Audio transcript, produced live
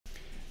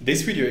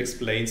This video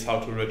explains how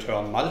to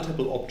return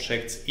multiple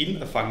objects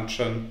in a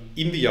function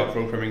in the R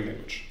programming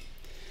language.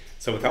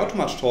 So without too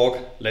much talk,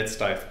 let's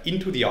dive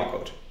into the R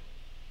code.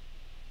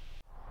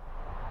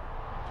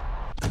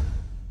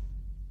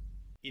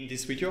 In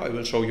this video I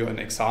will show you an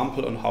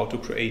example on how to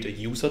create a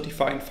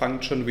user-defined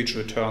function which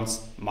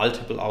returns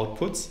multiple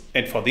outputs.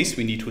 And for this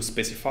we need to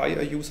specify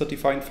a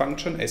user-defined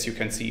function, as you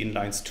can see in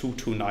lines 2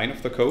 to 9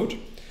 of the code.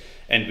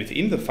 And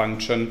within the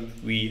function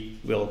we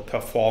will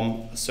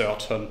perform a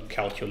certain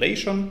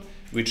calculation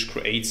which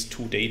creates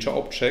two data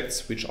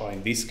objects, which are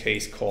in this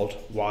case called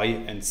y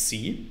and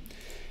z.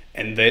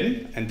 And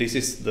then, and this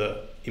is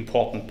the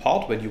important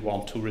part when you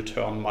want to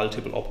return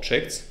multiple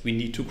objects, we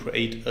need to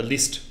create a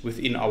list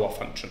within our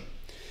function.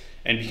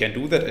 And we can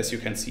do that, as you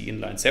can see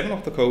in line 7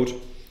 of the code.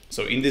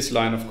 So in this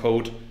line of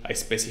code, I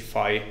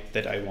specify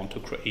that I want to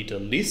create a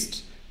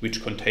list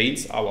which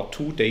contains our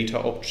two data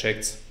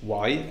objects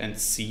y and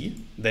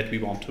z that we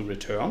want to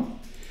return.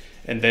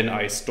 And then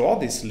I store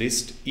this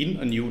list in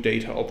a new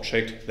data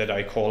object that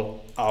I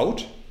call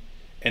out.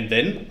 And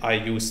then I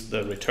use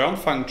the return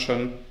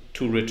function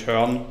to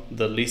return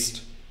the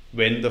list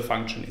when the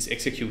function is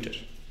executed.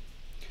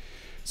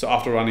 So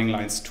after running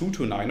lines 2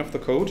 to 9 of the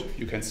code,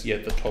 you can see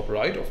at the top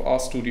right of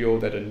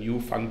RStudio that a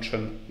new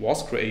function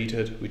was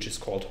created, which is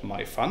called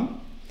myFun.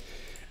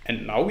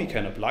 And now we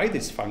can apply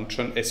this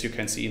function, as you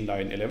can see in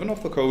line 11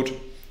 of the code.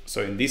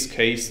 So in this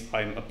case,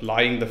 I'm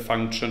applying the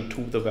function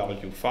to the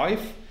value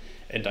 5,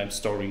 and I'm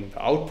storing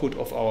the output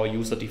of our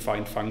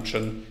user-defined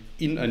function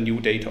in a new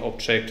data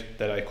object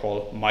that I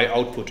call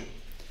myOutput.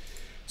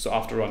 So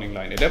after running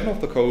line 11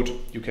 of the code,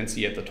 you can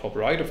see at the top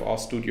right of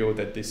RStudio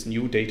that this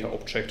new data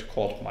object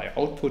called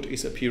myOutput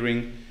is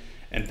appearing.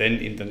 And then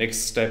in the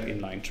next step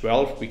in line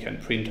 12, we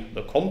can print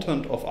the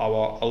content of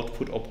our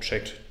output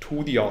object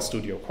to the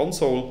RStudio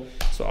console.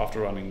 So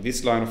after running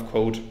this line of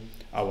code,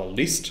 our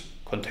list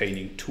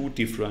containing two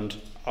different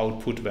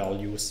output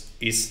values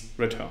is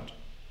returned.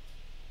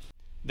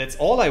 That's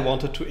all I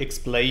wanted to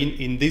explain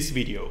in this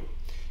video.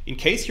 In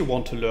case you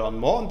want to learn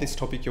more on this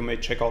topic, you may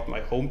check out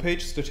my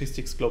homepage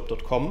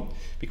statisticsglobe.com,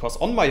 because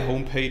on my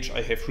homepage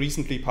I have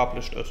recently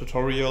published a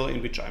tutorial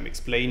in which I'm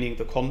explaining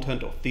the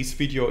content of this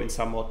video in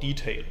some more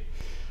detail.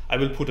 I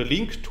will put a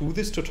link to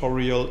this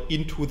tutorial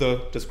into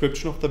the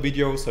description of the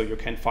video so you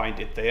can find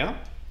it there.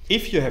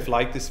 If you have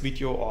liked this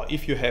video or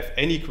if you have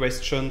any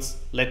questions,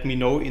 let me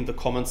know in the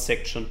comments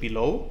section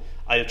below.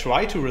 I'll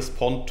try to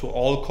respond to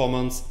all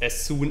comments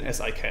as soon as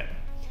I can.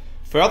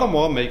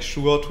 Furthermore, make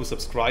sure to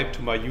subscribe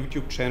to my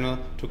YouTube channel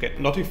to get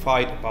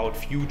notified about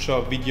future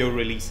video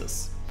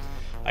releases.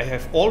 I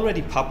have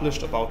already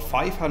published about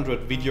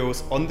 500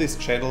 videos on this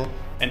channel,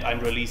 and I'm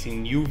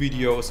releasing new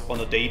videos on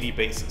a daily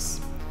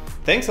basis.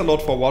 Thanks a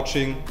lot for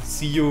watching.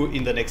 See you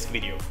in the next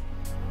video.